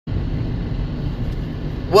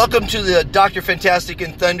Welcome to the Dr. Fantastic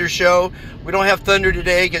and Thunder show. We don't have thunder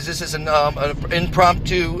today because this is an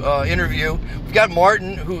impromptu interview. We've got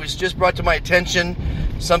Martin, who has just brought to my attention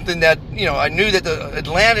something that, I knew that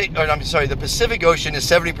the Pacific Ocean is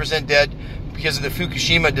 70% dead because of the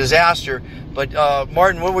Fukushima disaster. But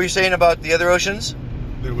Martin, what were you saying about the other oceans?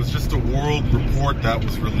 There was just a world report that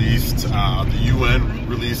was released. The UN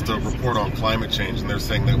released a report on climate change, and they're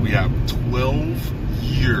saying that we have 12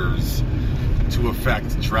 years to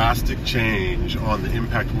affect drastic change on the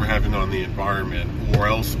impact we're having on the environment, or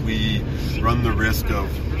else we run the risk of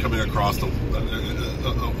coming across a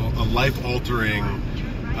life-altering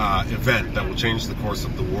event that will change the course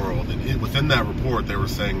of the world. And within that report, they were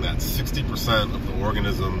saying that 60% of the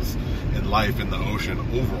organisms and life in the ocean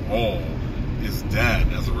overall is dead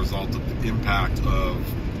as a result of the impact of...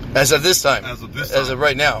 As of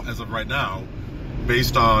right now,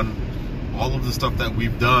 based on all of the stuff that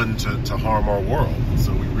we've done to harm our world.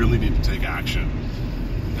 So we really need to take action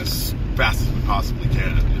as fast as we possibly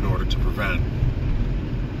can in order to prevent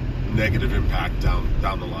negative impact down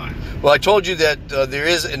the line. Well, I told you that there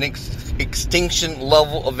is an extinction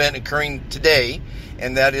level event occurring today,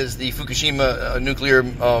 and that is the Fukushima nuclear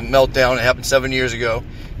meltdown. It happened 7 years ago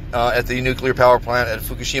at the nuclear power plant at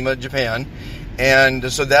Fukushima, Japan. And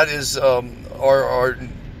so that is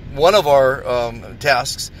one of our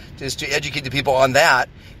tasks is to educate the people on that.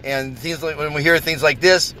 And things like when we hear things like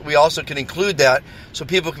this, we also can include that so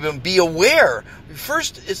people can be aware.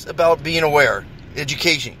 First, it's about being aware,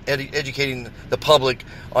 educating the public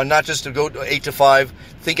on not just to go 8 to 5,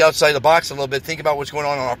 think outside the box a little bit, think about what's going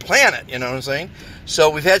on our planet. You know what I'm saying?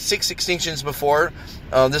 So we've had 6 extinctions before.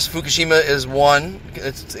 This Fukushima is one.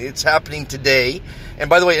 It's happening today.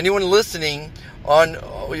 And by the way, anyone listening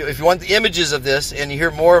if you want the images of this and you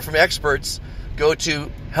hear more from experts, go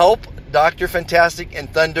to Help Dr. Fantastic and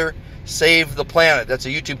Thunder Save the Planet. That's a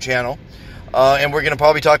YouTube channel. And we're going to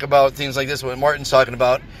probably talk about things like this, what Martin's talking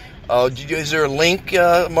about. Is there a link,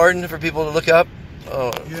 Martin, for people to look up?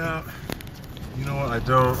 Yeah. You know what? I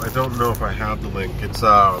don't know if I have the link. It's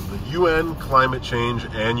the UN Climate Change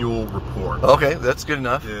Annual Report. Okay, that's good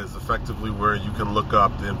enough. Is effectively where you can look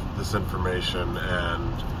up this information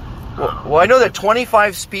and... Well, I know that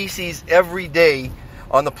 25 species every day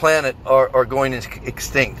on the planet are going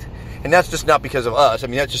extinct. And that's just not because of us. I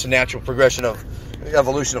mean, that's just a natural progression of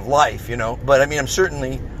evolution of life, But I mean,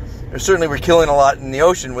 certainly we're killing a lot in the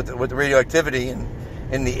ocean with the radioactivity and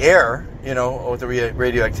in the air, with the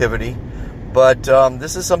radioactivity. But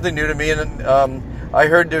this is something new to me. And I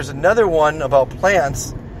heard there's another one about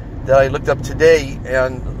plants that I looked up today.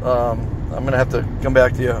 And I'm going to have to come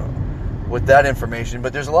back to you with that information.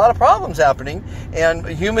 But there's a lot of problems happening, and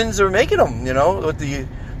humans are making them, with the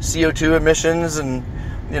CO2 emissions and,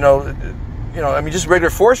 I mean, just regular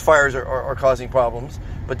forest fires are causing problems,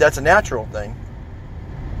 but that's a natural thing.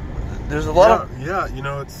 There's a lot of... Yeah,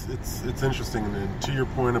 it's interesting. And to your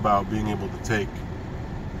point about being able to take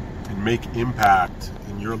and make impact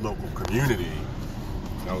in your local community,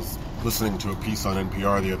 I was listening to a piece on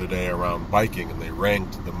NPR the other day around biking, and they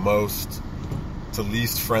ranked the most to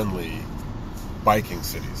least friendly biking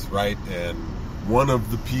cities, right? And one of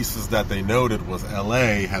the pieces that they noted was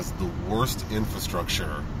LA has the worst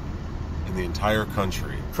infrastructure in the entire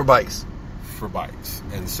country for bikes.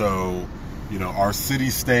 And so, our city,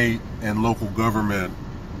 state, and local government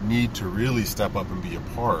need to really step up and be a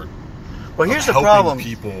part. Well, here's the problem.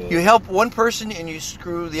 People. You help one person and you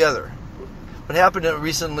screw the other. What happened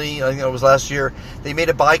recently, I think it was last year, they made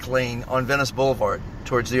a bike lane on Venice Boulevard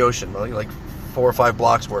towards the ocean, like 4 or 5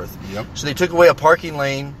 blocks worth. Yep. So they took away a parking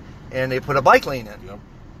lane and they put a bike lane in. Yep.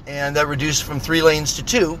 And that reduced from 3 lanes to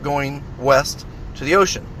 2 going west to the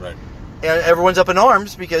ocean. Right. And everyone's up in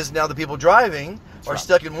arms because now the people driving are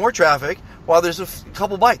stuck in more traffic while there's a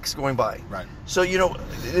couple bikes going by. Right. So,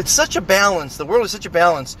 it's such a balance. The world is such a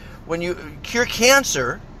balance. When you cure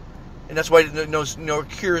cancer, and that's why no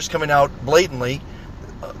cure is coming out blatantly,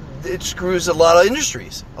 it screws a lot of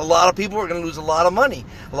industries. A lot of people are going to lose a lot of money.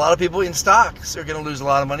 A lot of people in stocks are going to lose a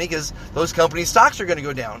lot of money because those companies' stocks are going to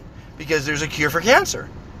go down because there's a cure for cancer.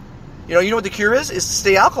 You know what the cure is? Is to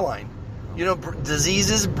stay alkaline.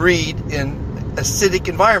 Diseases breed in acidic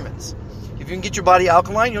environments. If you can get your body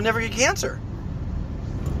alkaline, you'll never get cancer.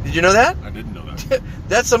 Did you know that? I didn't know that.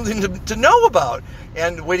 That's something to know about.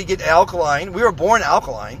 And the way to get alkaline, we were born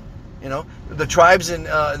alkaline. The tribes in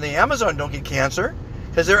the Amazon don't get cancer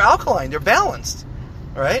because they're alkaline, they're balanced,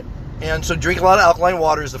 all right? And so drink a lot of alkaline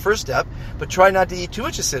water is the first step, but try not to eat too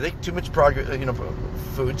much acidic, too much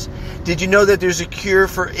foods. Did you know that there's a cure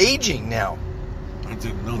for aging now? I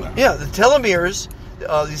didn't know that. Yeah, the telomeres,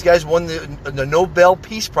 these guys won the Nobel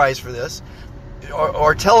Peace Prize for this.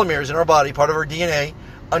 our telomeres in our body, part of our DNA,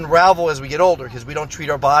 unravel as we get older because we don't treat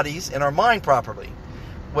our bodies and our mind properly.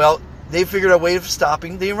 Well, they figured out a way of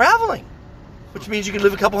stopping the unraveling, which means you can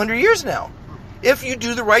live a couple hundred years now if you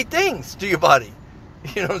do the right things to your body.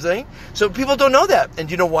 You know what I'm saying? So people don't know that. And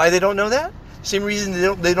do you know why they don't know that? Same reason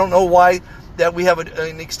they don't know why that we have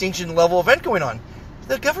an extinction level event going on.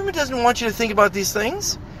 The government doesn't want you to think about these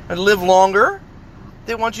things and live longer.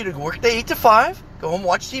 They want you to work the 8 to 5, go home,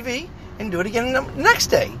 watch TV, and do it again the next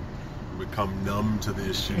day. Become numb to the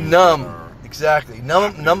issues. Numb. Exactly.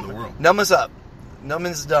 Numb us up. Numb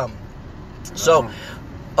is dumb. So,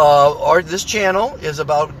 this channel is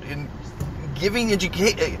about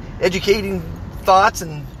educating thoughts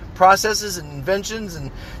and processes and inventions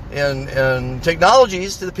and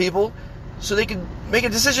technologies to the people so they can make a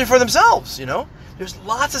decision for themselves, you know? There's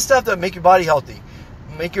lots of stuff that make your body healthy,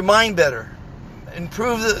 make your mind better,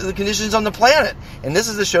 improve the conditions on the planet. And this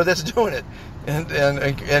is the show that's doing it. And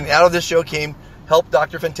out of this show came Help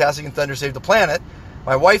Dr. Fantastic and Thunder Save the Planet.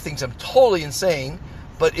 My wife thinks I'm totally insane,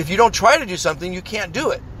 but if you don't try to do something, you can't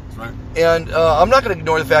do it. That's right. And I'm not going to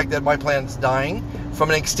ignore the fact that my planet's dying from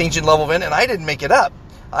an extinction level event, and I didn't make it up.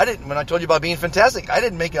 When I told you about being fantastic, I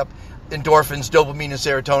didn't make up endorphins, dopamine, and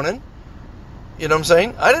serotonin. You know what I'm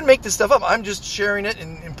saying? I didn't make this stuff up. I'm just sharing it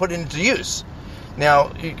and putting it to use.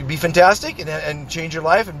 Now, you can be fantastic and change your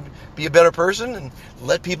life and be a better person and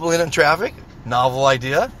let people in traffic. Novel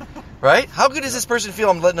idea, right? How good does this person feel?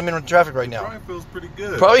 I'm letting them in traffic right now. Probably feels pretty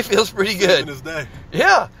good. Probably feels pretty good. In his day.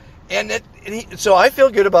 Yeah. So I feel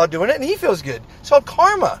good about doing it, and he feels good. It's called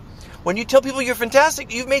karma. When you tell people you're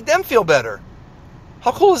fantastic, you've made them feel better.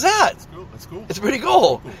 How cool is that? That's cool. It's pretty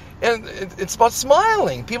cool. And it's about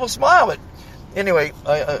smiling. People smile. But anyway,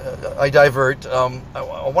 I divert.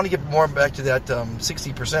 I want to get more back to that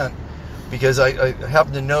 60% because I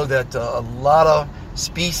happen to know that a lot of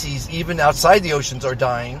species, even outside the oceans, are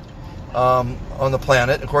dying on the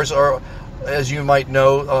planet. Of course, as you might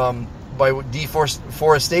know, by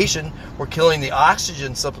deforestation, we're killing the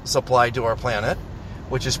oxygen supply to our planet,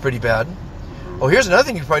 which is pretty bad. Oh, here's another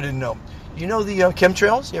thing you probably didn't know. You know the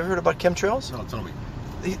chemtrails? You ever heard about chemtrails? No, tell me.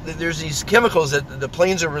 There's these chemicals that the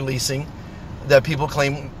planes are releasing that people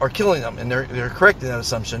claim are killing them, and they're correct in that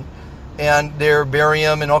assumption. And they're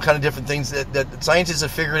barium and all kind of different things that scientists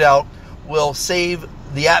have figured out will save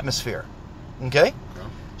the atmosphere. Okay?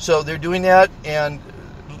 So they're doing that, and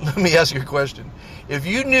let me ask you a question. If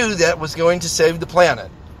you knew that was going to save the planet,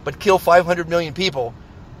 but kill 500 million people,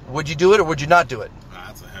 would you do it or would you not do it?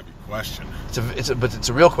 That's a heavy question. But it's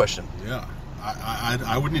a real question. Yeah.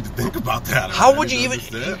 I would need to think about that. How would you even...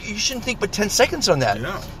 You shouldn't think but 10 seconds on that.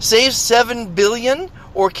 Yeah. Save 7 billion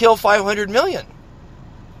or kill 500 million?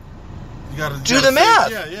 You gotta do the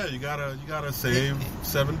math. You gotta save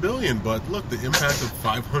 7 billion, but look, the impact of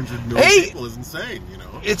 500 million people is insane. You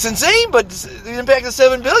know, it's insane, but the impact of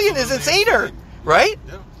 7 billion is insaner, right?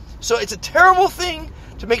 Yeah. So it's a terrible thing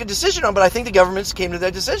to make a decision on, but I think the governments came to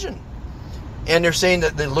that decision, and they're saying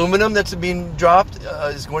that the aluminum that's being dropped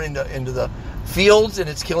is going into the fields, and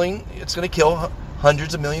it's going to kill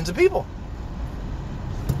hundreds of millions of people.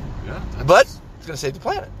 Yeah, but it's going to save the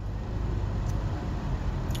planet.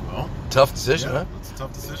 Well, tough decision, huh? It's a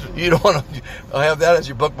tough decision. You don't want to have that as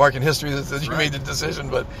your bookmark in history that says you made the decision,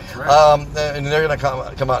 but and they're going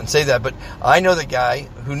to come out and say that. But I know the guy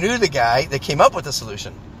who knew the guy that came up with the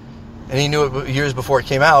solution, and he knew it years before it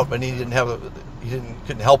came out, but he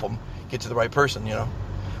couldn't help him get to the right person, you know.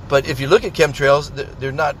 But if you look at chemtrails,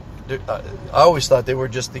 they're not. I always thought they were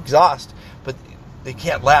just exhaust, but they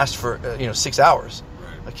can't last for 6 hours.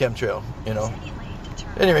 Right. A chemtrail, you know.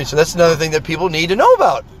 Anyway, so that's another thing that people need to know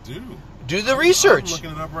about. They do. Do the research. I'm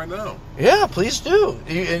looking it up right now. Yeah, please do.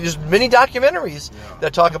 There's many documentaries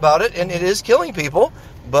that talk about it, and it is killing people.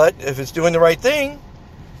 But if it's doing the right thing,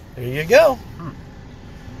 there you go.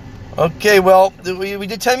 Okay, well, we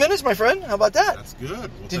did 10 minutes, my friend. How about that? That's good. Well,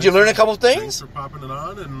 did you learn a couple things? Thanks for popping it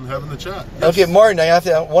on and having the chat. Yes. Okay, Martin, I have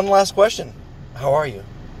to have one last question. How are you?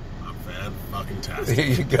 I'm fan-fucking-tastic. There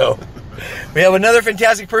you go. We have another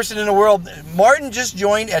fantastic person in the world. Martin just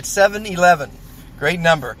joined at 711. Great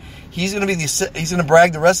number. He's going to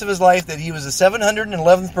brag the rest of his life that he was the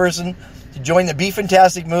 711th person to join the Be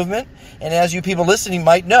Fantastic movement. And as you people listening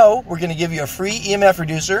might know, we're going to give you a free EMF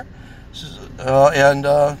reducer. And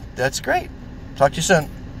that's great. Talk to you soon.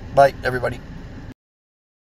 Bye, everybody.